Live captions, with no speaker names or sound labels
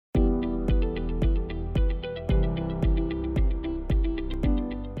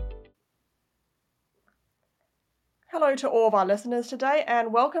Hello to all of our listeners today,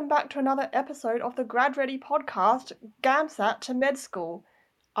 and welcome back to another episode of the Grad Ready podcast, GAMSAT to Med School.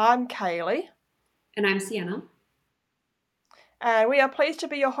 I'm Kaylee. And I'm Sienna. And we are pleased to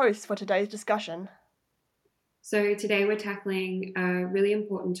be your hosts for today's discussion. So today we're tackling a really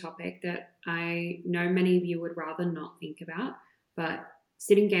important topic that I know many of you would rather not think about, but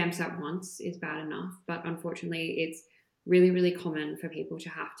sitting GAMSAT once is bad enough, but unfortunately it's really, really common for people to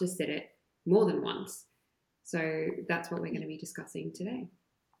have to sit it more than once. So that's what we're going to be discussing today.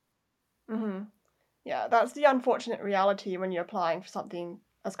 Yeah, that's the unfortunate reality when you're applying for something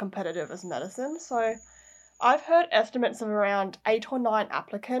as competitive as medicine. So I've heard estimates of around 8 or 9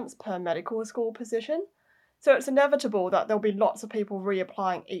 applicants per medical school position. So it's inevitable that there'll be lots of people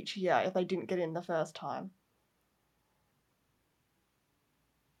reapplying each year if they didn't get in the first time.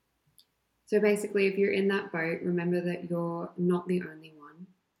 So basically, if you're in that boat, remember that you're not the only one.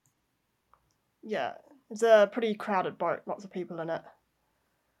 Yeah, it's a pretty crowded boat, lots of people in it.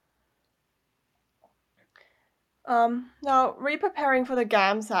 Now, re-preparing for the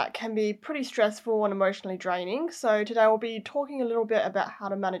GAMSAT can be pretty stressful and emotionally draining, so today we'll be talking a little bit about how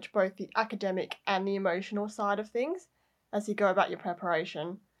to manage both the academic and the emotional side of things as you go about your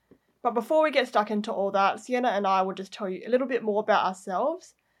preparation. But before we get stuck into all that, Sienna and I will just tell you a little bit more about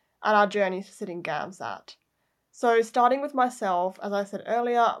ourselves and our journeys to sitting GAMSAT. So starting with myself, as I said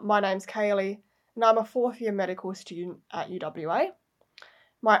earlier, my name's Kaylee, and I'm a 4th year medical student at UWA.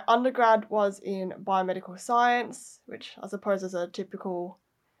 My undergrad was in biomedical science, which I suppose is a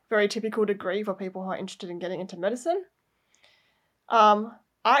very typical degree for people who are interested in getting into medicine. I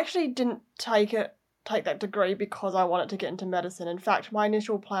actually didn't take that degree because I wanted to get into medicine. In fact, my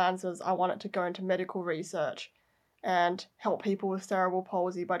initial plans was I wanted to go into medical research and help people with cerebral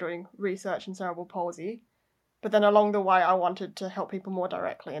palsy by doing research in cerebral palsy. But then along the way, I wanted to help people more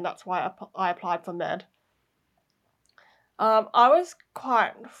directly, and that's why I applied for med. I was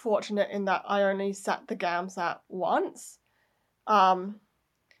quite fortunate in that I only sat the GAMSAT once.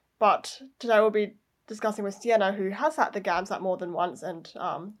 But today we'll be discussing with Sienna, who has sat the GAMSAT more than once, and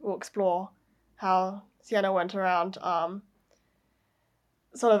we'll explore how Sienna went around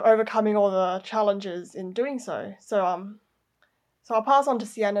sort of overcoming all the challenges in doing so. So I'll pass on to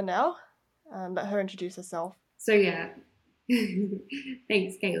Sienna now and let her introduce herself. So yeah,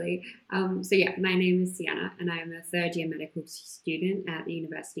 thanks, Kaylee. My name is Sienna, and I'm a 3rd year medical student at the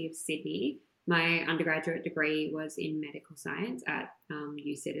University of Sydney. My undergraduate degree was in medical science at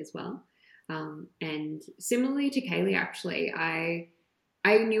USyd as well. And similarly to Kaylee, actually, I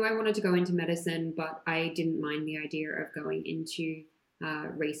knew I wanted to go into medicine, but I didn't mind the idea of going into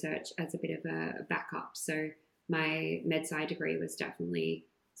research as a bit of a backup. So my med sci degree was definitely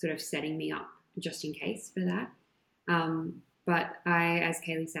sort of setting me up just in case for that. But as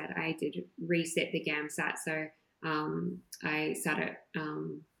Kaylee said, I did resit the GAMSAT. So I sat it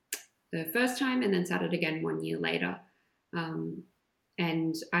the first time and then sat it again 1 year later.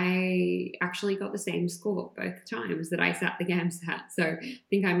 And I actually got the same score both times that I sat the GAMSAT. So I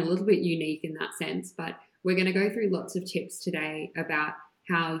think I'm a little bit unique in that sense. But we're going to go through lots of tips today about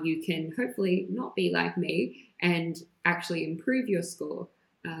how you can hopefully not be like me and actually improve your score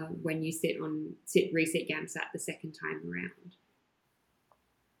when you resit GAMSAT the second time around.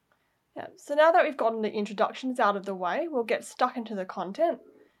 Yeah, so now that we've gotten the introductions out of the way, we'll get stuck into the content.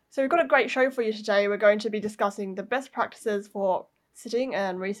 So we've got a great show for you today. We're going to be discussing the best practices for sitting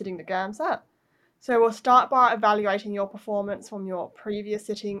and resitting the GAMSAT. So we'll start by evaluating your performance from your previous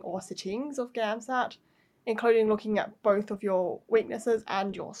sitting or sittings of GAMSAT, including looking at both of your weaknesses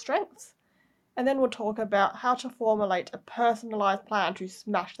and your strengths. And then we'll talk about how to formulate a personalised plan to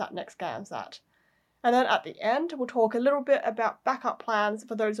smash that next GAMSAT. And then at the end, we'll talk a little bit about backup plans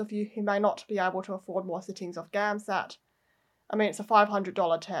for those of you who may not be able to afford more sittings of GAMSAT. I mean, it's a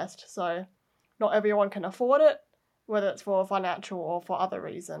 $500 test, so not everyone can afford it, whether it's for financial or for other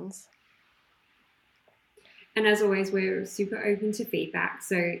reasons. And as always, we're super open to feedback.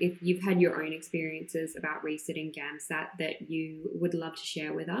 So if you've had your own experiences about resitting GAMSAT that you would love to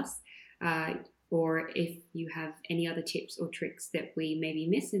share with us, or if you have any other tips or tricks that we maybe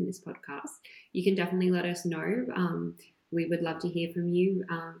miss in this podcast, you can definitely let us know. We would love to hear from you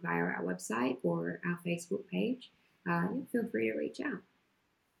via our website or our Facebook page. Feel free to reach out.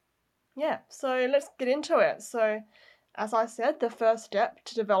 Yeah, so let's get into it. So, as I said, the first step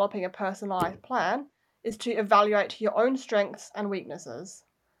to developing a personalised plan is to evaluate your own strengths and weaknesses.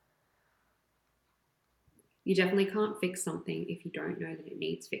 You definitely can't fix something if you don't know that it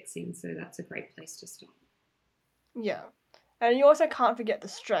needs fixing, so that's a great place to start. Yeah, and you also can't forget the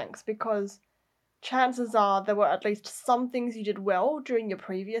strengths, because chances are there were at least some things you did well during your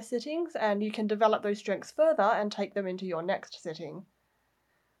previous sittings, and you can develop those strengths further and take them into your next sitting.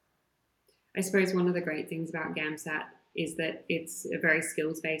 I suppose one of the great things about GAMSAT is that it's a very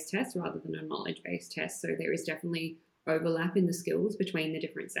skills-based test rather than a knowledge-based test. So there is definitely overlap in the skills between the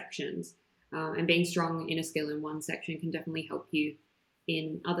different sections. And being strong in a skill in one section can definitely help you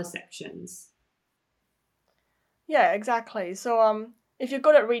in other sections. Yeah, exactly. So if you're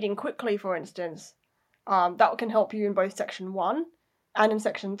good at reading quickly, for instance, that can help you in both section 1 and in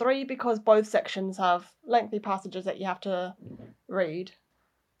section 3 because both sections have lengthy passages that you have to read.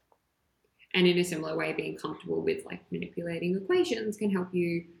 And in a similar way, being comfortable with like manipulating equations can help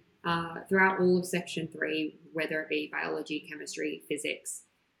you throughout all of section 3, whether it be biology, chemistry, physics.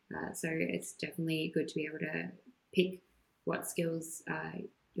 So it's definitely good to be able to pick what skills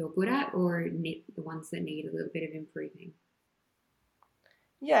you're good at or the ones that need a little bit of improving.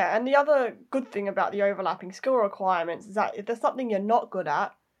 Yeah, and the other good thing about the overlapping skill requirements is that if there's something you're not good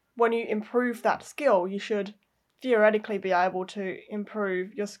at, when you improve that skill, you should theoretically be able to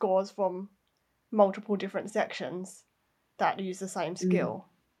improve your scores from multiple different sections that use the same skill.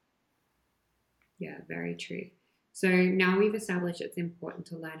 Yeah, very true. So now we've established it's important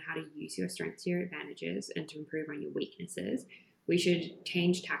to learn how to use your strengths to your advantages and to improve on your weaknesses. We should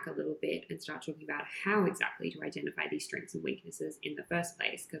change tack a little bit and start talking about how exactly to identify these strengths and weaknesses in the first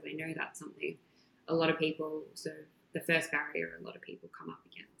place, because I know that's something a lot of people, so the first barrier a lot of people come up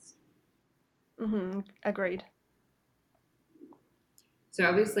against. Agreed. So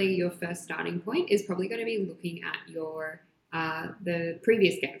obviously your first starting point is probably going to be looking at your the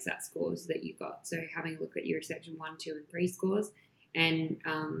previous GAMSAT scores that you got. So having a look at your section 1, 2, and 3 scores and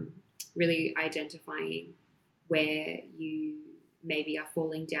really identifying where you maybe are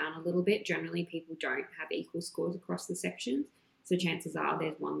falling down a little bit. Generally, people don't have equal scores across the sections. So chances are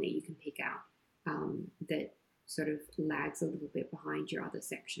there's one that you can pick out that sort of lags a little bit behind your other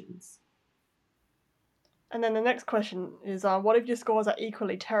sections. And then the next question is, what if your scores are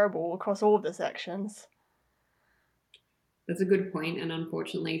equally terrible across all of the sections? That's a good point, and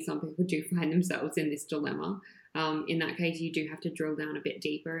unfortunately, some people do find themselves in this dilemma. In that case, you do have to drill down a bit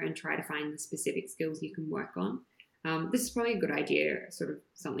deeper and try to find the specific skills you can work on. This is probably a good idea, sort of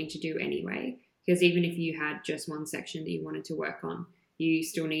something to do anyway, because even if you had just one section that you wanted to work on, you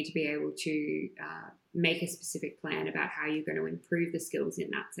still need to be able to make a specific plan about how you're going to improve the skills in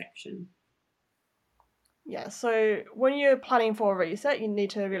that section. Yeah, so when you're planning for a reset, you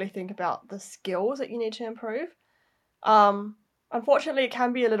need to really think about the skills that you need to improve. Unfortunately, it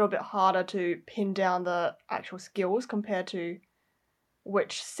can be a little bit harder to pin down the actual skills compared to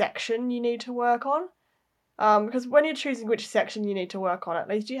which section you need to work on. Because when you're choosing which section you need to work on, at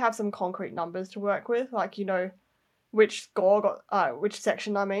least you have some concrete numbers to work with, like you know which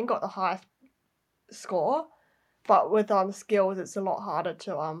section got the highest score. But with skills, it's a lot harder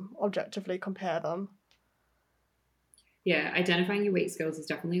to objectively compare them. Yeah, identifying your weak skills is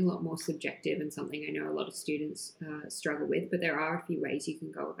definitely a lot more subjective and something I know a lot of students struggle with, but there are a few ways you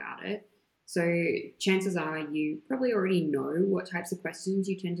can go about it. So chances are you probably already know what types of questions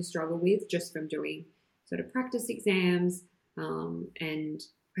you tend to struggle with just from doing sort of practice exams, and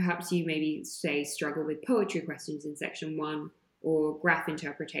perhaps you maybe say struggle with poetry questions in section 1 or graph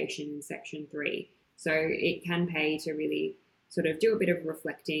interpretation in section 3. So it can pay to really sort of do a bit of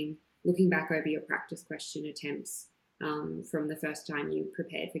reflecting, looking back over your practice question attempts from the first time you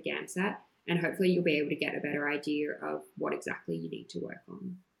prepared for GAMSAT, and hopefully you'll be able to get a better idea of what exactly you need to work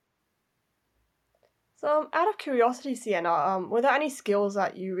on. So, out of curiosity, Sienna, were there any skills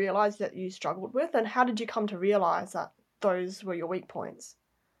that you realised that you struggled with, and how did you come to realise that those were your weak points?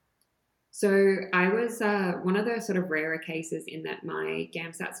 So I was one of the sort of rarer cases in that my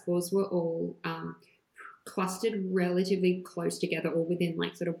GAMSAT scores were all clustered relatively close together, or within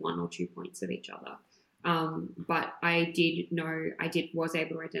like sort of 1 or 2 points of each other. But I was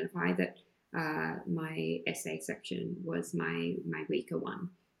able to identify that my essay section was my weaker one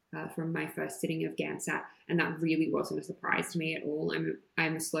from my first sitting of GAMSAT, and that really wasn't a surprise to me at all.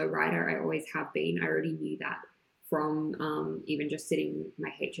 I'm a slow writer. I always have been. I already knew that from even just sitting my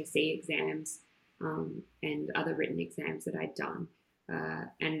HSC exams and other written exams that I'd done.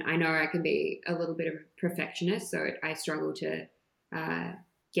 And I know I can be a little bit of a perfectionist, so I struggle to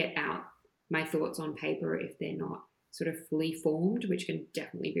get out my thoughts on paper if they're not sort of fully formed, which can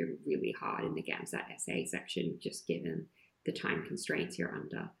definitely be really hard in the GAMSAT essay section, just given the time constraints you're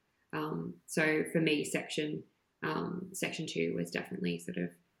under. So for me, section 2 was definitely sort of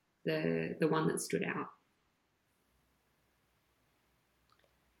the one that stood out.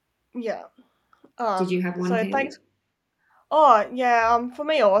 Yeah. Did you have one? So Kaylee? thanks. Oh yeah. For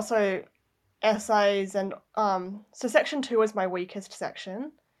me also, essays, and so section 2 was my weakest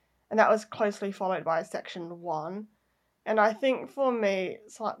section, and that was closely followed by section 1. And I think for me,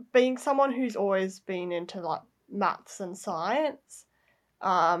 it's like being someone who's always been into like maths and science,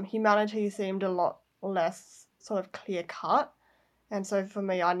 humanity seemed a lot less sort of clear cut. And so for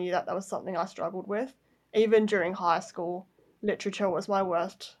me, I knew that that was something I struggled with. Even during high school, literature was my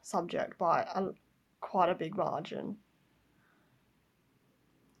worst subject by quite a big margin.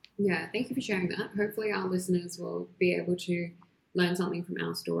 Yeah, thank you for sharing that. Hopefully, our listeners will be able to learn something from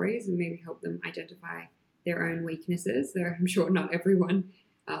our stories and maybe help them identify their own weaknesses. Though I'm sure not everyone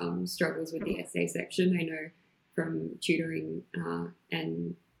struggles with the essay section. I know from tutoring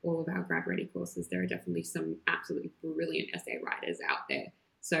and all of our grad ready courses, there are definitely some absolutely brilliant essay writers out there.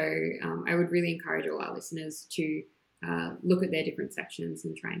 So I would really encourage all our listeners to look at their different sections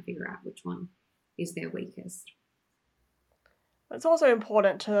and try and figure out which one is their weakest. It's also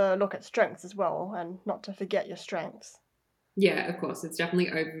important to look at strengths as well and not to forget your strengths. Yeah, of course. It's definitely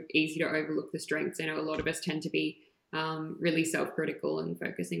easy to overlook the strengths. I know a lot of us tend to be really self-critical and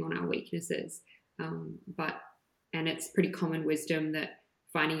focusing on our weaknesses. And it's pretty common wisdom that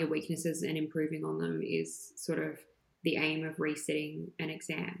finding your weaknesses and improving on them is sort of the aim of resitting an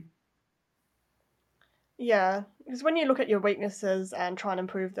exam. Yeah, because when you look at your weaknesses and try and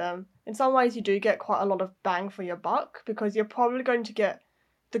improve them, in some ways you do get quite a lot of bang for your buck because you're probably going to get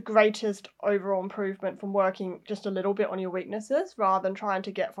the greatest overall improvement from working just a little bit on your weaknesses rather than trying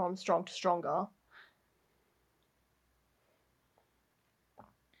to get from strong to stronger.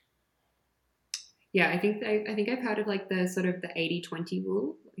 Yeah, I think I've heard of like the sort of the 80-20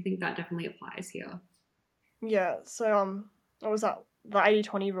 rule. I think that definitely applies here. Yeah, so what was that? The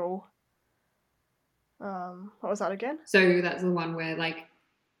 80-20 rule. What was that again? So that's the one where like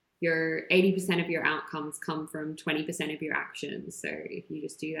your 80% of your outcomes come from 20% of your actions. So if you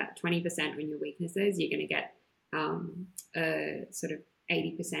just do that 20% on your weaknesses, you're going to get a sort of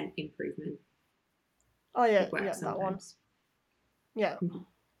 80% improvement. Oh yeah, that one. Yeah.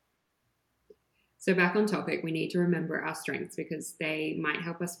 So back on topic, we need to remember our strengths because they might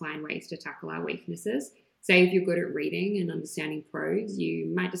help us find ways to tackle our weaknesses. Say if you're good at reading and understanding prose,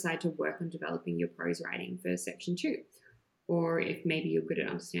 you might decide to work on developing your prose writing for section 2. Or if maybe you're good at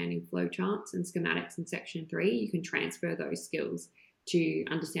understanding flowcharts and schematics in section 3, you can transfer those skills to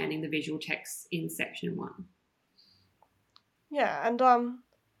understanding the visual texts in section 1. Yeah, and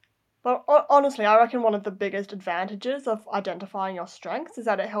but honestly, I reckon one of the biggest advantages of identifying your strengths is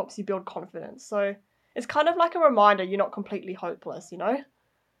that it helps you build confidence. So it's kind of like a reminder you're not completely hopeless, you know?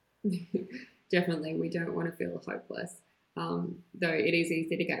 Definitely, we don't want to feel hopeless. Though it is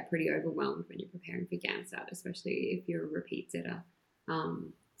easy to get pretty overwhelmed when you're preparing for GAMSAT, especially if you're a repeat sitter.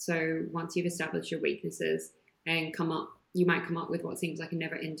 So once you've established your weaknesses and you might come up with what seems like a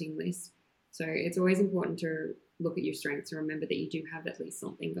never-ending list. So it's always important to look at your strengths and remember that you do have at least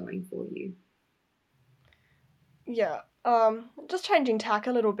something going for you. Yeah. Just changing tack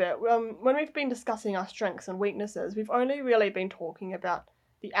a little bit. When we've been discussing our strengths and weaknesses, we've only really been talking about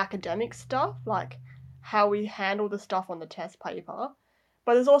the academic stuff, like how we handle the stuff on the test paper.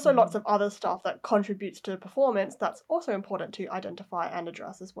 But there's also lots of other stuff that contributes to performance that's also important to identify and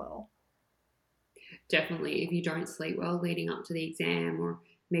address as well. Definitely, if you don't sleep well leading up to the exam, or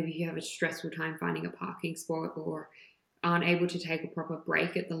maybe you have a stressful time finding a parking spot, or aren't able to take a proper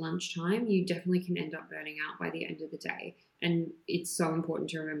break at the lunchtime, you definitely can end up burning out by the end of the day. And it's so important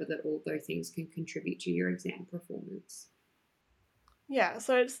to remember that all those things can contribute to your exam performance. Yeah,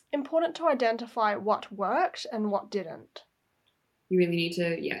 so it's important to identify what worked and what didn't. You really need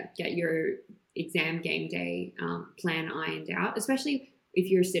to, get your exam game day plan ironed out, especially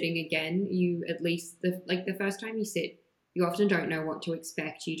if you're sitting again. You at least the first time you sit, you often don't know what to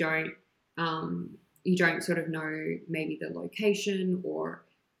expect. You don't sort of know maybe the location or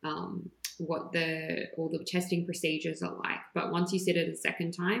what all the testing procedures are like. But once you sit it a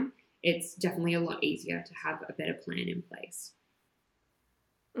second time, it's definitely a lot easier to have a better plan in place.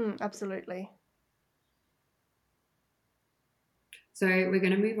 Absolutely. So we're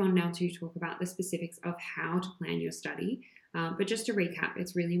going to move on now to talk about the specifics of how to plan your study. But just to recap,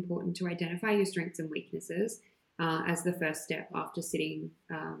 it's really important to identify your strengths and weaknesses as the first step after sitting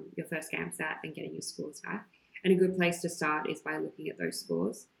your first GAMSAT and getting your scores back. And a good place to start is by looking at those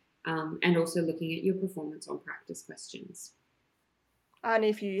scores and also looking at your performance on practice questions. And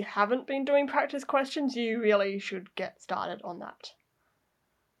if you haven't been doing practice questions, you really should get started on that.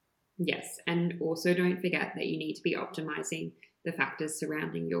 Yes, and also don't forget that you need to be optimizing the factors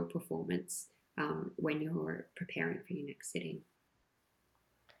surrounding your performance when you're preparing for your next sitting.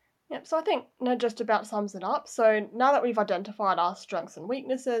 Yep, so I think that just about sums it up. So now that we've identified our strengths and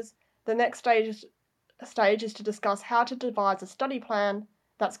weaknesses, The next stage is to discuss how to devise a study plan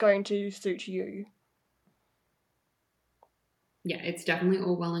that's going to suit you. Yeah, it's definitely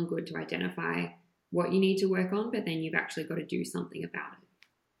all well and good to identify what you need to work on, but then you've actually got to do something about it.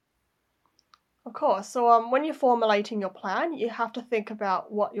 Of course. So when you're formulating your plan, you have to think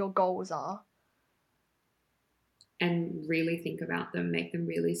about what your goals are. And really think about them, make them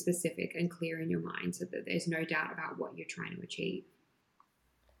really specific and clear in your mind so that there's no doubt about what you're trying to achieve.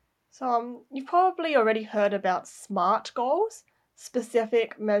 So you've probably already heard about SMART goals: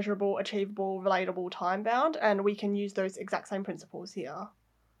 specific, measurable, achievable, relatable, time-bound, and we can use those exact same principles here.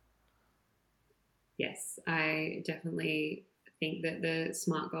 Yes, I definitely think that the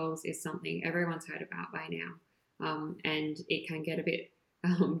SMART goals is something everyone's heard about by now. And it can get a bit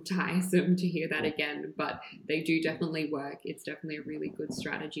tiresome to hear that again, but they do definitely work. It's definitely a really good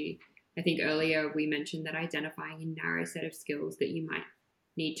strategy. I think earlier we mentioned that identifying a narrow set of skills that you might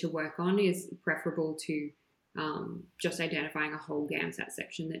need to work on is preferable to just identifying a whole GAMSAT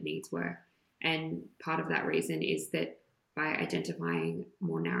section that needs work. And part of that reason is that by identifying a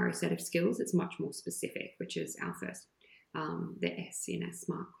more narrow set of skills, it's much more specific, which is our first, the S in our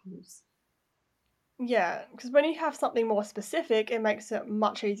SMART goals. Yeah, because when you have something more specific, it makes it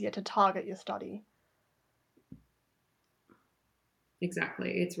much easier to target your study. Exactly.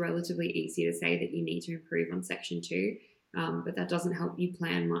 It's relatively easy to say that you need to improve on section 2, but that doesn't help you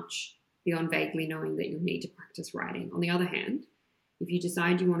plan much beyond vaguely knowing that you'll need to practice writing. On the other hand, if you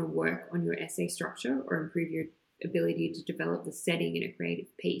decide you want to work on your essay structure or improve your ability to develop the setting in a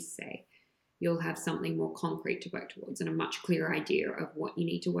creative piece, say, you'll have something more concrete to work towards and a much clearer idea of what you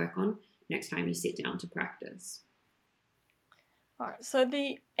need to work on next time you sit down to practice. Alright, so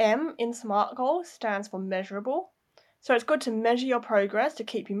the M in SMART goals stands for measurable. So it's good to measure your progress to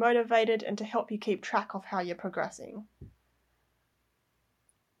keep you motivated and to help you keep track of how you're progressing.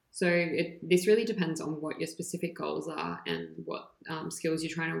 So this really depends on what your specific goals are and what skills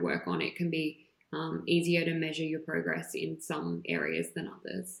you're trying to work on. It can be easier to measure your progress in some areas than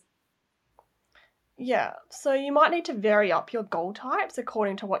others. Yeah, so you might need to vary up your goal types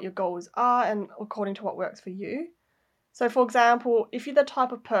according to what your goals are and according to what works for you. So, for example, if you're the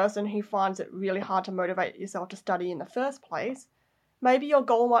type of person who finds it really hard to motivate yourself to study in the first place, maybe your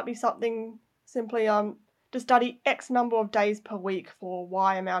goal might be something simply to study X number of days per week for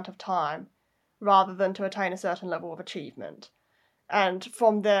Y amount of time, rather than to attain a certain level of achievement. And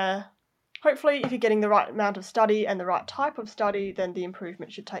from there, hopefully, if you're getting the right amount of study and the right type of study, then the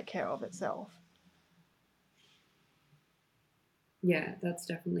improvement should take care of itself. Yeah, that's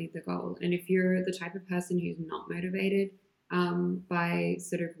definitely the goal. And if you're the type of person who's not motivated by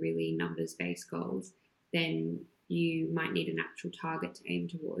sort of really numbers based goals, then you might need an actual target to aim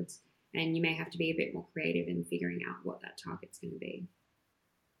towards. And you may have to be a bit more creative in figuring out what that target's going to be.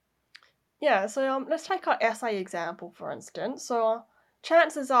 Yeah, so let's take our essay example, for instance. So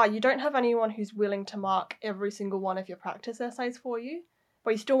chances are you don't have anyone who's willing to mark every single one of your practice essays for you,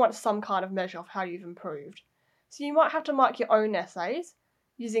 but you still want some kind of measure of how you've improved. So you might have to mark your own essays,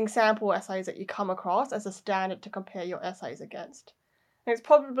 using sample essays that you come across as a standard to compare your essays against. And it's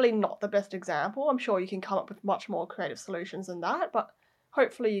probably not the best example. I'm sure you can come up with much more creative solutions than that, but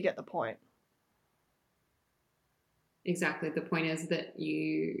hopefully you get the point. Exactly. The point is that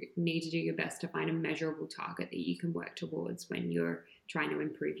you need to do your best to find a measurable target that you can work towards when you're trying to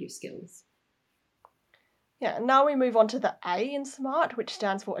improve your skills. Yeah, and now we move on to the A in SMART, which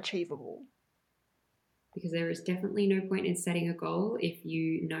stands for achievable. Because there is definitely no point in setting a goal if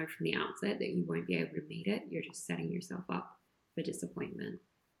you know from the outset that you won't be able to meet it. You're just setting yourself up for disappointment.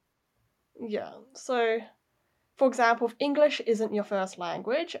 Yeah, so for example, if English isn't your first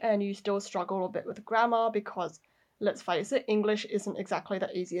language and you still struggle a bit with grammar because, let's face it, English isn't exactly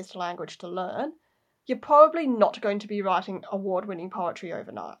the easiest language to learn, you're probably not going to be writing award-winning poetry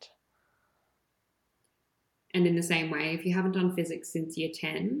overnight. And in the same way, if you haven't done physics since year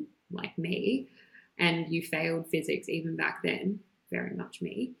 10, like me, and you failed physics even back then, very much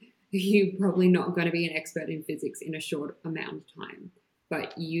me, you're probably not going to be an expert in physics in a short amount of time.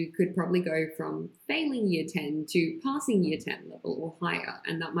 But you could probably go from failing year 10 to passing year 10 level or higher.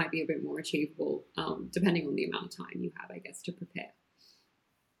 And that might be a bit more achievable, depending on the amount of time you have, I guess, to prepare.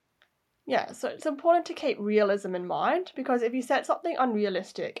 Yeah, so it's important to keep realism in mind, because if you set something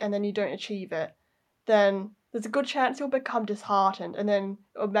unrealistic and then you don't achieve it, then there's a good chance you'll become disheartened and then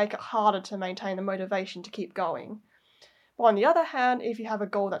it'll make it harder to maintain the motivation to keep going. But on the other hand, if you have a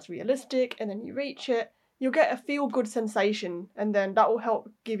goal that's realistic and then you reach it, you'll get a feel-good sensation and then that will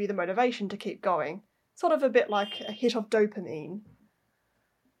help give you the motivation to keep going. Sort of a bit like a hit of dopamine.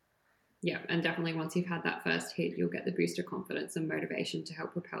 Yeah, and definitely once you've had that first hit, you'll get the boost of confidence and motivation to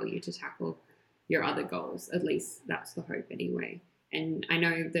help propel you to tackle your other goals. At least that's the hope, anyway. And I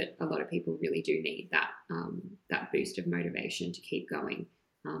know that a lot of people really do need that boost of motivation to keep going.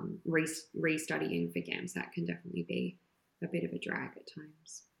 Restudying for GAMSAT can definitely be a bit of a drag at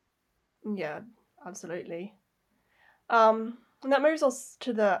times. Yeah, absolutely. And that moves us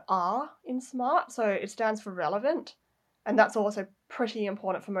to the R in SMART, so it stands for relevant, and that's also pretty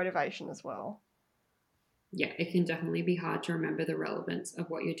important for motivation as well. Yeah, it can definitely be hard to remember the relevance of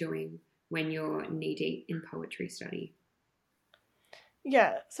what you're doing when you're knee deep in poetry study.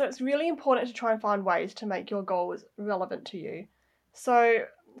 Yeah, so it's really important to try and find ways to make your goals relevant to you. So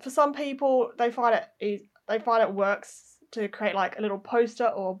for some people, they find it works to create like a little poster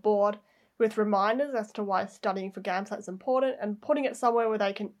or a board with reminders as to why studying for GAMSAT is important and putting it somewhere where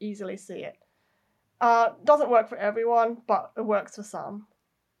they can easily see it. Doesn't work for everyone, but it works for some.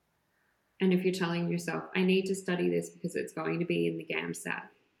 And if you're telling yourself, I need to study this because it's going to be in the GAMSAT,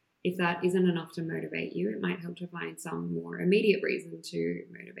 if that isn't enough to motivate you, it might help to find some more immediate reason to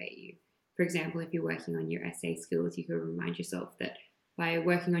motivate you. For example, if you're working on your essay skills, you could remind yourself that by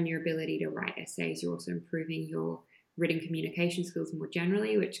working on your ability to write essays, you're also improving your written communication skills more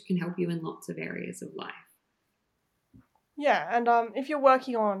generally, which can help you in lots of areas of life. Yeah, and if you're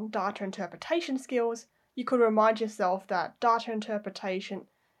working on data interpretation skills, you could remind yourself that data interpretation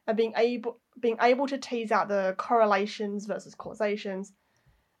and being able to tease out the correlations versus causations,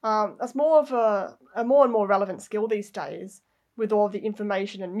 that's more of a more and more relevant skill these days with all the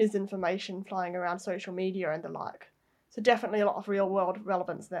information and misinformation flying around social media and the like. So definitely a lot of real world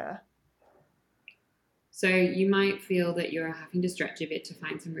relevance there. So you might feel that you're having to stretch a bit to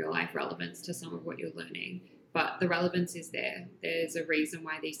find some real life relevance to some of what you're learning, but the relevance is there. There's a reason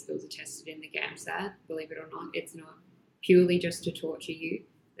why these skills are tested in the GAMSAT. Believe it or not, it's not purely just to torture you.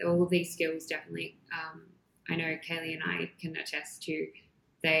 All of these skills definitely, I know Kaylee and I can attest to,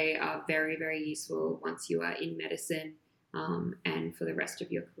 they are very, very useful once you are in medicine and for the rest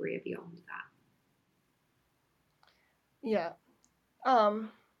of your career beyond that. Yeah.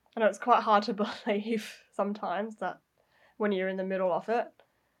 I know it's quite hard to believe sometimes that when you're in the middle of it,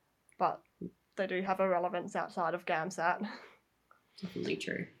 but they do have a relevance outside of GAMSAT. Definitely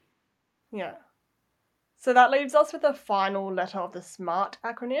true. Yeah. So that leaves us with the final letter of the SMART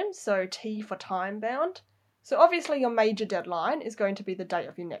acronym, so T for time bound. So obviously your major deadline is going to be the date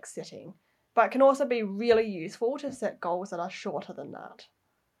of your next sitting, but it can also be really useful to set goals that are shorter than that.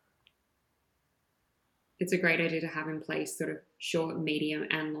 It's a great idea to have in place sort of short, medium,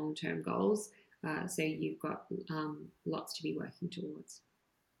 and long term goals. So you've got lots to be working towards.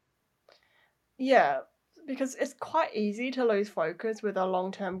 Yeah, because it's quite easy to lose focus with a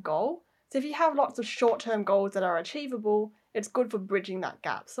long term goal. So if you have lots of short term goals that are achievable, it's good for bridging that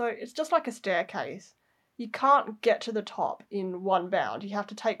gap. So it's just like a staircase. You can't get to the top in one bound. You have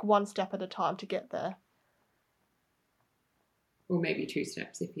to take one step at a time to get there. Or maybe 2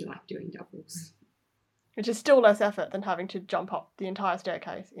 steps if you like doing doubles. Which is still less effort than having to jump up the entire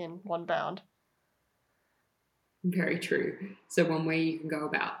staircase in one bound. Very true. So one way you can go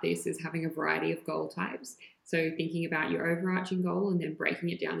about this is having a variety of goal types. So thinking about your overarching goal and then breaking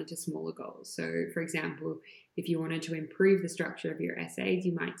it down into smaller goals. So for example, if you wanted to improve the structure of your essays,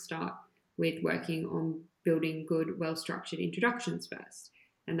 you might start with working on building good, well-structured introductions first.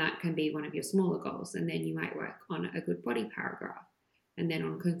 And that can be one of your smaller goals. And then you might work on a good body paragraph and then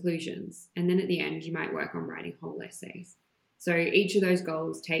on conclusions. And then at the end, you might work on writing whole essays. So each of those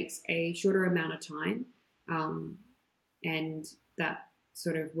goals takes a shorter amount of time. And that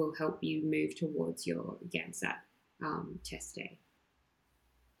sort of will help you move towards your GAMSAT test day.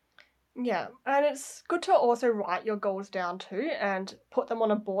 Yeah, and it's good to also write your goals down too and put them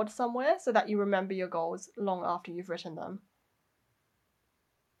on a board somewhere so that you remember your goals long after you've written them.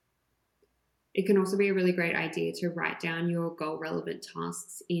 It can also be a really great idea to write down your goal relevant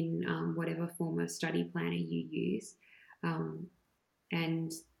tasks in whatever form of study planner you use.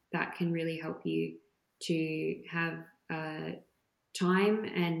 And that can really help you to have time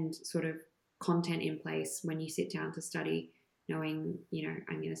and sort of content in place when you sit down to study, knowing,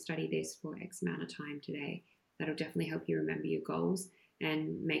 I'm going to study this for X amount of time today. That'll definitely help you remember your goals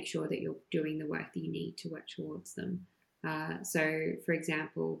and make sure that you're doing the work that you need to work towards them. So, for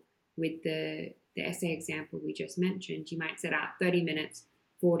example, with the essay example we just mentioned, you might set out 30 minutes,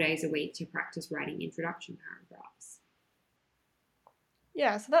 4 days a week to practice writing introduction paragraphs.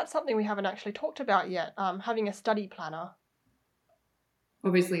 Yeah, so that's something we haven't actually talked about yet, having a study planner.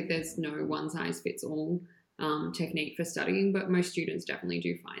 Obviously, there's no one-size-fits-all technique for studying, but most students definitely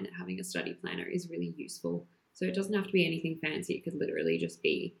do find that having a study planner is really useful. So it doesn't have to be anything fancy. It could literally just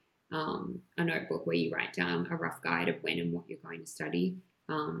be a notebook where you write down a rough guide of when and what you're going to study.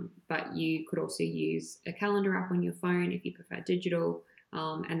 But you could also use a calendar app on your phone if you prefer digital.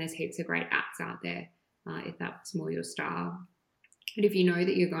 And there's heaps of great apps out there if that's more your style. And if you know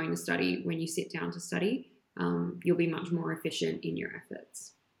that you're going to study when you sit down to study, you'll be much more efficient in your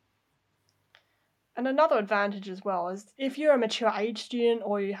efforts. And another advantage as well is if you're a mature age student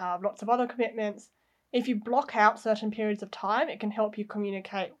or you have lots of other commitments, if you block out certain periods of time, it can help you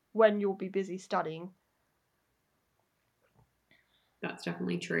communicate when you'll be busy studying. That's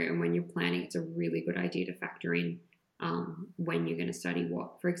definitely true. And when you're planning, it's a really good idea to factor in when you're going to study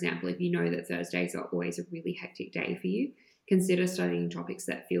what. For example, if you know that Thursdays are always a really hectic day for you, consider studying topics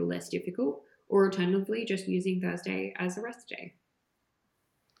that feel less difficult, or alternatively, just using Thursday as a rest day.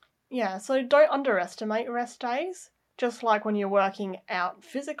 Yeah, so don't underestimate rest days. Just like when you're working out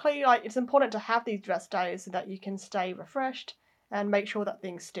physically, like it's important to have these rest days so that you can stay refreshed and make sure that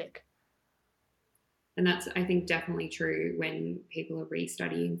things stick. And that's, I think, definitely true when people are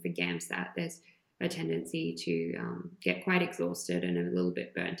restudying for GAMSAT. There's a tendency to get quite exhausted and a little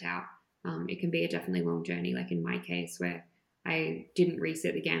bit burnt out. It can be a definitely long journey, like in my case, where I didn't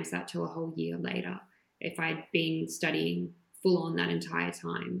reset the GAMSAT till a whole year later. If I'd been studying full on that entire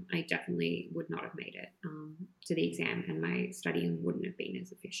time, I definitely would not have made it to the exam, and my studying wouldn't have been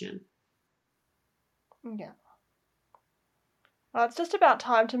as efficient. Yeah. It's just about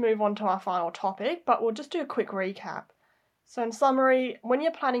time to move on to our final topic, but we'll just do a quick recap. So, in summary, when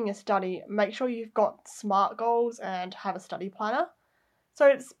you're planning your study, make sure you've got SMART goals and have a study planner. So,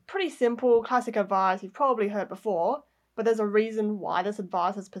 it's pretty simple, classic advice you've probably heard before, but there's a reason why this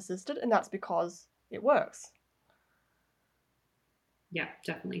advice has persisted, and that's because it works. Yeah,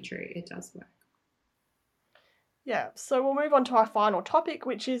 definitely true. It does work. Yeah, so we'll move on to our final topic,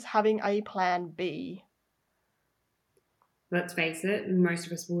 which is having a plan B. Let's face it, most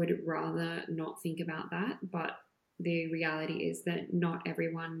of us would rather not think about that, but the reality is that not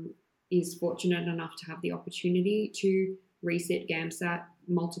everyone is fortunate enough to have the opportunity to resit GAMSAT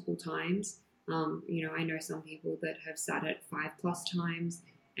multiple times. I know some people that have sat it 5+ times,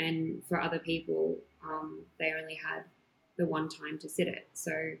 and for other people, they only had the one time to sit it.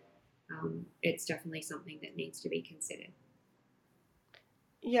 So it's definitely something that needs to be considered.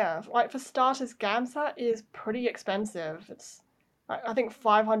 Yeah, like for starters, GAMSAT is pretty expensive. It's, I think,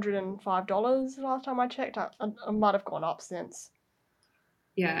 $505 last time I checked. I might have gone up since.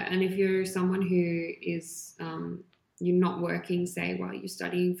 Yeah, and if you're someone who is you're not working, say, while you're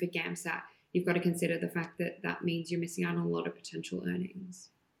studying for GAMSAT, you've got to consider the fact that that means you're missing out on a lot of potential earnings.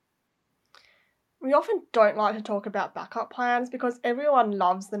 We often don't like to talk about backup plans because everyone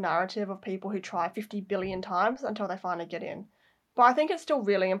loves the narrative of people who try 50 billion times until they finally get in. But I think it's still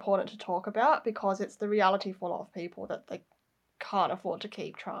really important to talk about because it's the reality for a lot of people that they can't afford to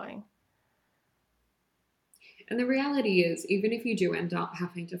keep trying. And the reality is, even if you do end up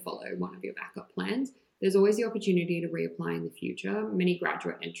having to follow one of your backup plans, there's always the opportunity to reapply in the future. Many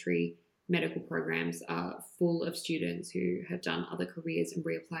graduate entry medical programs are full of students who have done other careers and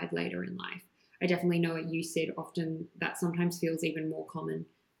reapplied later in life. I definitely know at USyd often that sometimes feels even more common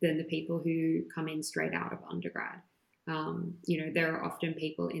than the people who come in straight out of undergrad. There are often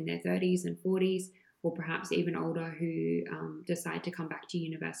people in their 30s and 40s, or perhaps even older, who decide to come back to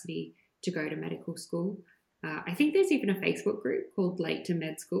university to go to medical school. I think there's even a Facebook group called Late to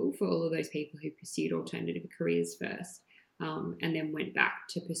Med School for all of those people who pursued alternative careers first and then went back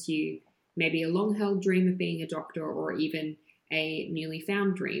to pursue maybe a long-held dream of being a doctor, or even a newly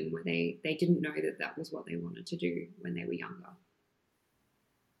found dream where they didn't know that that was what they wanted to do when they were younger.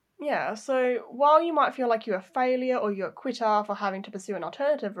 Yeah, so while you might feel like you're a failure or you're a quitter for having to pursue an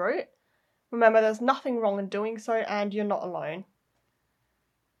alternative route, remember there's nothing wrong in doing so and you're not alone.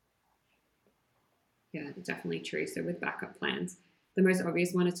 Yeah, definitely true. So with backup plans, the most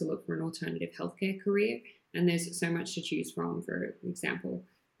obvious one is to look for an alternative healthcare career. And there's so much to choose from. For example,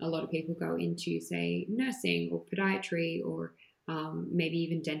 a lot of people go into, say, nursing or podiatry, or maybe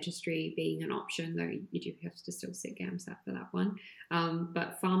even dentistry being an option, though you do have to still sit GAMSAT for that one.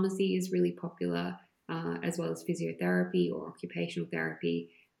 But pharmacy is really popular, as well as physiotherapy or occupational therapy.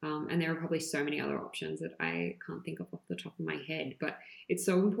 And there are probably so many other options that I can't think of off the top of my head. But it's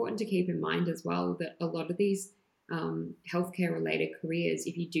so important to keep in mind as well that a lot of these healthcare related careers,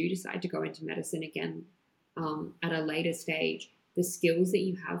 if you do decide to go into medicine again at a later stage, the skills that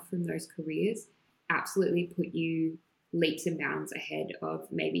you have from those careers absolutely put you leaps and bounds ahead of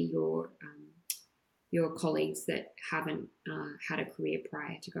maybe your colleagues that haven't had a career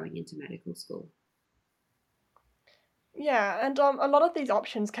prior to going into medical school. Yeah, and a lot of these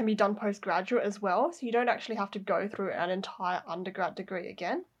options can be done postgraduate as well, so you don't actually have to go through an entire undergrad degree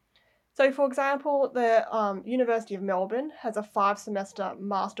again. So, for example, the University of Melbourne has a 5 semester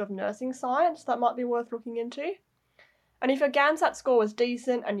Master of Nursing Science that might be worth looking into. And if your GAMSAT score was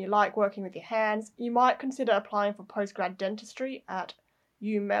decent and you like working with your hands, you might consider applying for postgrad dentistry at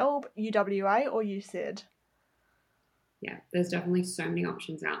UMelb, UWA, or USyd. Yeah, there's definitely so many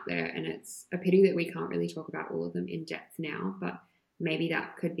options out there, and it's a pity that we can't really talk about all of them in depth now, but maybe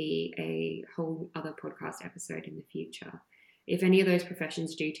that could be a whole other podcast episode in the future. If any of those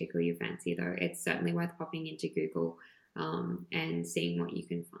professions do tickle your fancy, though, it's certainly worth popping into Google and seeing what you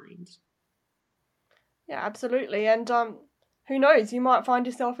can find. Yeah, absolutely. And who knows, you might find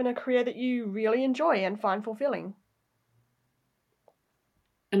yourself in a career that you really enjoy and find fulfilling.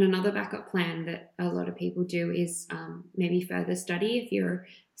 And another backup plan that a lot of people do is maybe further study. If you're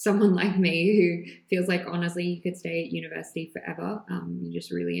someone like me who feels like honestly you could stay at university forever, you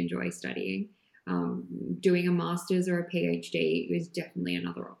just really enjoy studying, doing a master's or a PhD is definitely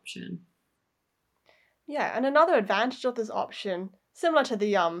another option. Yeah, and another advantage of this option, similar to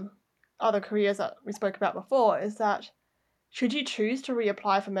the other careers that we spoke about before, is that should you choose to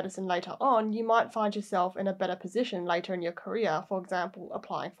reapply for medicine later on, you might find yourself in a better position later in your career, for example,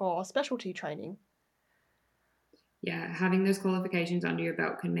 applying for specialty training. Yeah, having those qualifications under your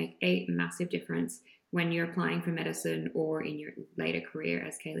belt can make a massive difference when you're applying for medicine or in your later career,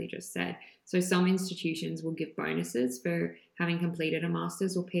 as Kaylee just said. So some institutions will give bonuses for having completed a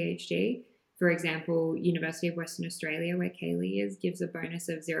master's or PhD. For example, University of Western Australia, where Kaylee is, gives a bonus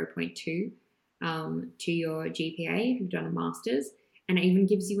of 0.2 to your GPA if you've done a master's, and it even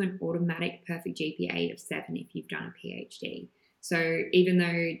gives you an automatic perfect GPA of 7 if you've done a PhD. So even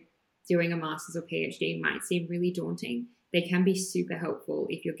though doing a master's or PhD might seem really daunting, they can be super helpful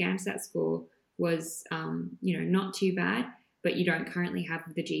if your GAMSAT score was, not too bad, but you don't currently have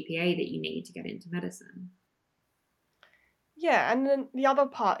the GPA that you need to get into medicine. Yeah, and then the other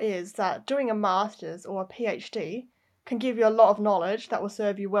part is that doing a master's or a PhD can give you a lot of knowledge that will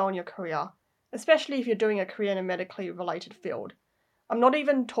serve you well in your career, especially if you're doing a career in a medically related field. I'm not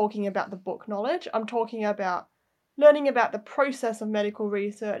even talking about the book knowledge, I'm talking about learning about the process of medical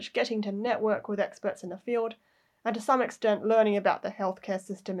research, getting to network with experts in the field, and to some extent learning about the healthcare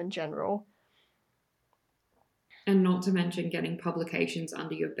system in general. And not to mention getting publications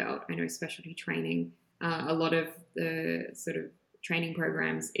under your belt. I know specialty training, a lot of the sort of training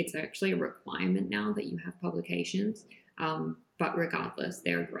programs, it's actually a requirement now that you have publications. But regardless,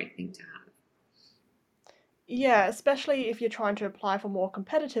 they're a great thing to have. Yeah, especially if you're trying to apply for more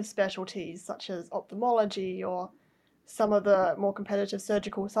competitive specialties such as ophthalmology or some of the more competitive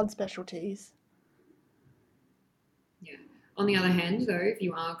surgical subspecialties. Yeah. On the other hand, though, if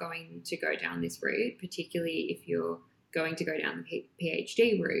you are going to go down this route, particularly if you're going to go down the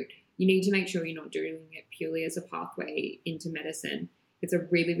PhD route, you need to make sure you're not doing it purely as a pathway into medicine. It's a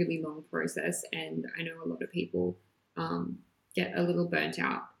really, really long process, and I know a lot of people get a little burnt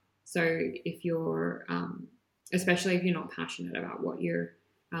out. So if you're, especially if you're not passionate about what you're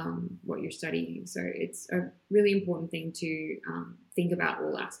studying, so it's a really important thing to think about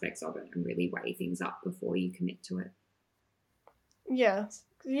all aspects of it and really weigh things up before you commit to it. Yes,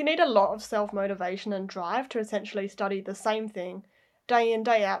 you need a lot of self-motivation and drive to essentially study the same thing day in,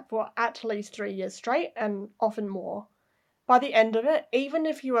 day out for at least 3 years straight and often more. By the end of it, even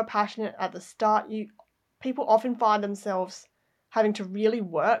if you are passionate at the start, people often find themselves having to really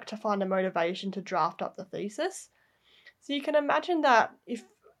work to find a motivation to draft up the thesis. So you can imagine that if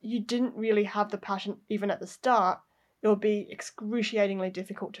you didn't really have the passion even at the start, it would be excruciatingly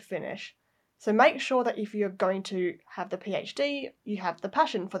difficult to finish. So make sure that if you're going to have the PhD, you have the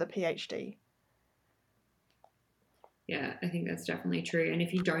passion for the PhD. Yeah, I think that's definitely true. And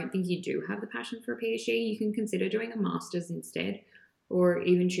if you don't think you do have the passion for a PhD, you can consider doing a master's instead, or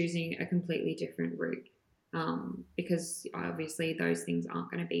even choosing a completely different route, because obviously those things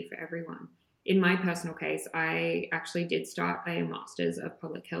aren't going to be for everyone. In my personal case, I actually did start a master's of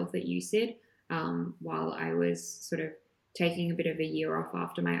public health at USyd while I was sort of taking a bit of a year off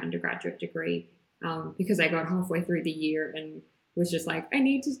after my undergraduate degree, because I got halfway through the year and was just like, I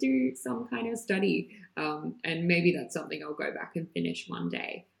need to do some kind of study. And maybe that's something I'll go back and finish one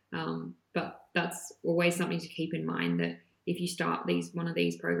day. But that's always something to keep in mind, that if you start one of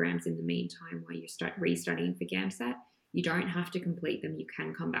these programs in the meantime while you're restudying for GAMSAT, you don't have to complete them. You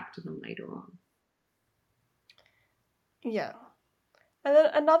can come back to them later on. Yeah. And then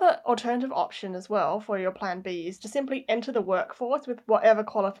another alternative option as well for your plan B is to simply enter the workforce with whatever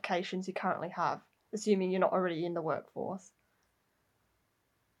qualifications you currently have, assuming you're not already in the workforce.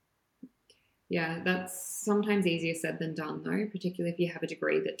 Yeah, that's sometimes easier said than done, though, particularly if you have a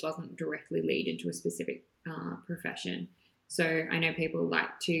degree that doesn't directly lead into a specific profession. So I know people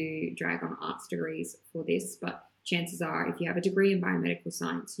like to drag on arts degrees for this, but chances are if you have a degree in biomedical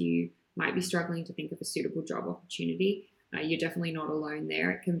science, you might be struggling to think of a suitable job opportunity. You're definitely not alone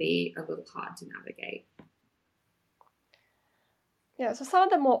there. It can be a little hard to navigate. Yeah, so some of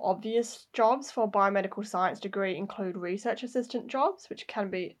the more obvious jobs for a biomedical science degree include research assistant jobs, which can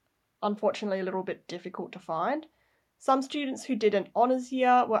be unfortunately a little bit difficult to find. Some students who did an honours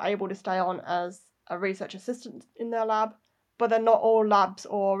year were able to stay on as a research assistant in their lab, but then not all labs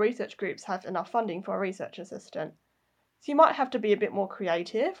or research groups have enough funding for a research assistant. So you might have to be a bit more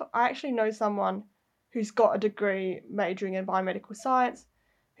creative. I actually know someone who's got a degree majoring in biomedical science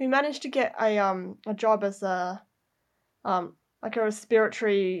who managed to get a job as a like a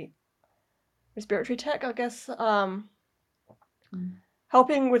respiratory tech, I guess,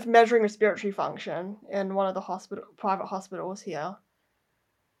 helping with measuring respiratory function in one of the private hospitals here.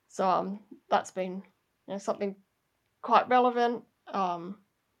 So that's been something quite relevant and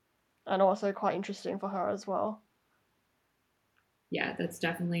also quite interesting for her as well. Yeah, that's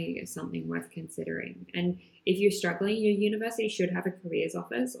definitely something worth considering. And if you're struggling, your university should have a careers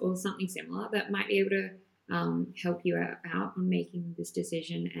office or something similar that might be able to help you out on making this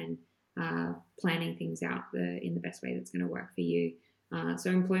decision and planning things out in the best way that's going to work for you. So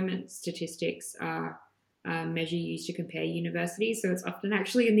employment statistics are a measure used to compare universities. So it's often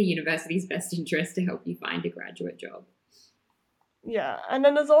actually in the university's best interest to help you find a graduate job. Yeah, and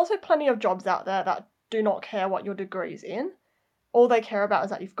then there's also plenty of jobs out there that do not care what your degree's in. All they care about is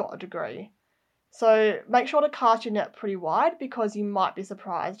that you've got a degree. So make sure to cast your net pretty wide because you might be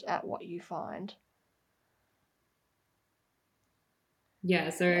surprised at what you find. Yeah,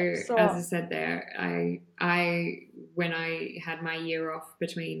 so as I said there, I when I had my year off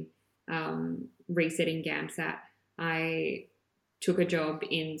between resetting GAMSAT, I took a job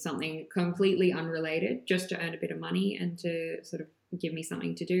in something completely unrelated just to earn a bit of money and to sort of give me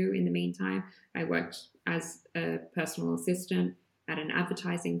something to do in the meantime. I worked as a personal assistant at an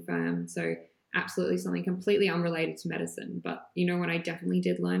advertising firm, so absolutely something completely unrelated to medicine. But you know what I definitely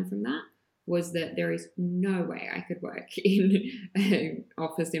did learn from that was that there is no way I could work in an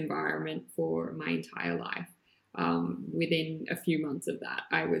office environment for my entire life. Within a few months of that,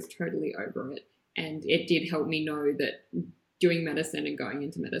 I was totally over it. And it did help me know that doing medicine and going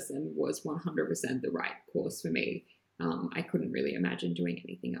into medicine was 100% the right course for me. I couldn't really imagine doing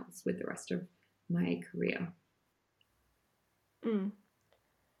anything else with the rest of my career.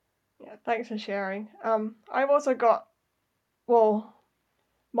 Yeah, thanks for sharing. I've also got, well,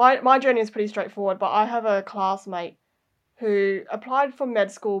 my journey is pretty straightforward, but I have a classmate who applied for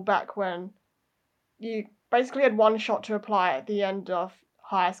med school back when you basically had one shot to apply at the end of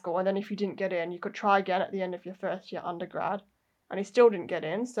high school, and then if you didn't get in, you could try again at the end of your first year undergrad, and he still didn't get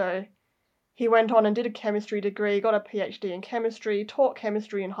in, so he went on and did a chemistry degree, got a PhD in chemistry, taught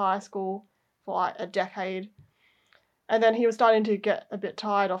chemistry in high school for like a decade, and then he was starting to get a bit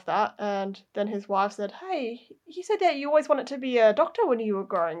tired of that, and then his wife said, "Hey, you said that you always wanted to be a doctor when you were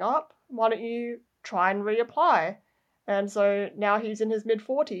growing up. Why don't you try and reapply?" And so now he's in his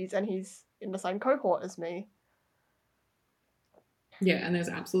mid-40s and he's in the same cohort as me. Yeah, and there's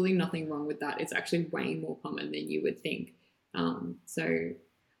absolutely nothing wrong with that. It's actually way more common than you would think. So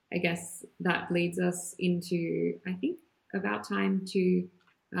I guess that leads us into, I think, about time to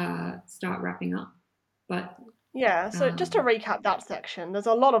start wrapping up. But yeah, so just to recap that section, there's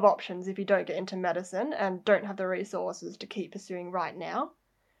a lot of options if you don't get into medicine and don't have the resources to keep pursuing right now.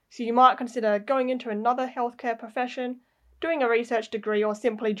 So you might consider going into another healthcare profession, doing a research degree, or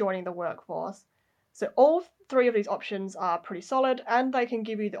simply joining the workforce. So all three of these options are pretty solid and they can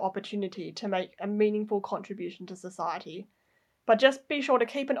give you the opportunity to make a meaningful contribution to society. But just be sure to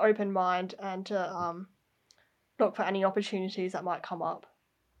keep an open mind and to look for any opportunities that might come up.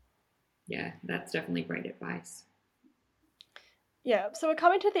 Yeah, that's definitely great advice. Yeah, so we're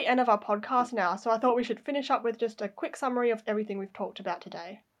coming to the end of our podcast now, so I thought we should finish up with just a quick summary of everything we've talked about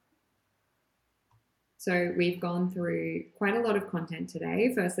today. So we've gone through quite a lot of content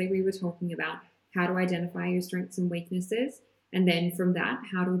today. Firstly, we were talking about how to identify your strengths and weaknesses, and then from that,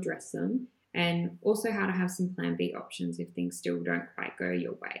 how to address them, and also how to have some plan B options if things still don't quite go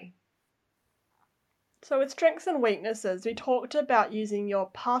your way. So with strengths and weaknesses, we talked about using your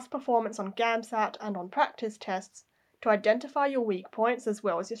past performance on GAMSAT and on practice tests to identify your weak points as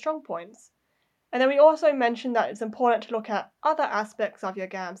well as your strong points. And then we also mentioned that it's important to look at other aspects of your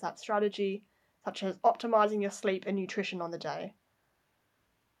GAMSAT strategy, such as optimizing your sleep and nutrition on the day.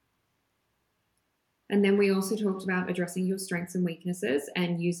 And then we also talked about addressing your strengths and weaknesses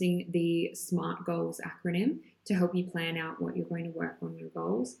and using the SMART goals acronym to help you plan out what you're going to work on your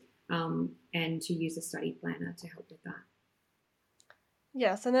goals, and to use a study planner to help with that.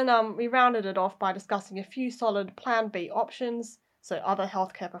 Yes, and then we rounded it off by discussing a few solid Plan B options, so other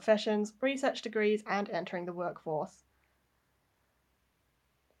healthcare professions, research degrees, and entering the workforce.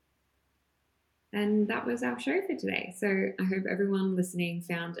 And that was our show for today. So I hope everyone listening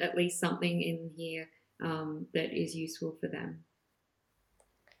found at least something in here that is useful for them.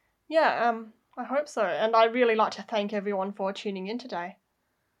 Yeah, I hope so. And I'd really like to thank everyone for tuning in today.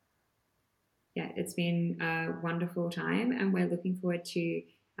 Yeah, it's been a wonderful time, and we're looking forward to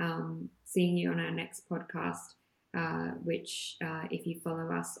seeing you on our next podcast, which, if you follow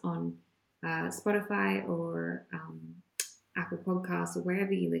us on Spotify or Apple Podcasts or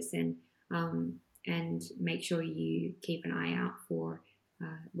wherever you listen, and make sure you keep an eye out for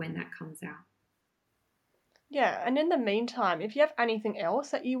when that comes out. Yeah, and in the meantime, if you have anything else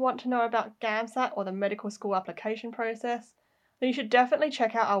that you want to know about GAMSAT or the medical school application process, then you should definitely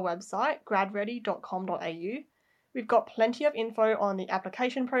check out our website, gradready.com.au. We've got plenty of info on the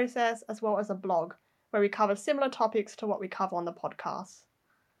application process as well as a blog where we cover similar topics to what we cover on the podcast.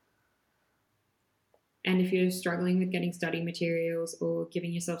 And if you're struggling with getting study materials or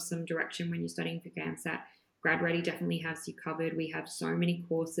giving yourself some direction when you're studying for GAMSAT, GradReady definitely has you covered. We have so many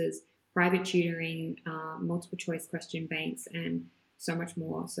courses, private tutoring, multiple choice question banks, and so much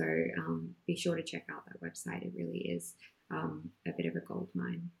more. So be sure to check out that website. It really is a bit of a gold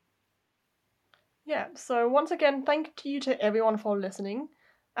mine. Yeah, so once again, thank you to everyone for listening,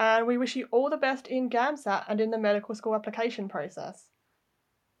 and we wish you all the best in GAMSAT and in the medical school application process.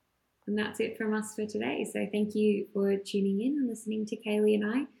 And that's it from us for today. So thank you for tuning in and listening to Kaylee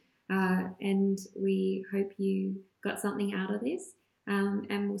and I. And we hope you got something out of this.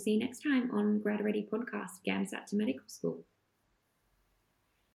 And we'll see you next time on Grad Ready Podcast, GAMSAT to Medical School.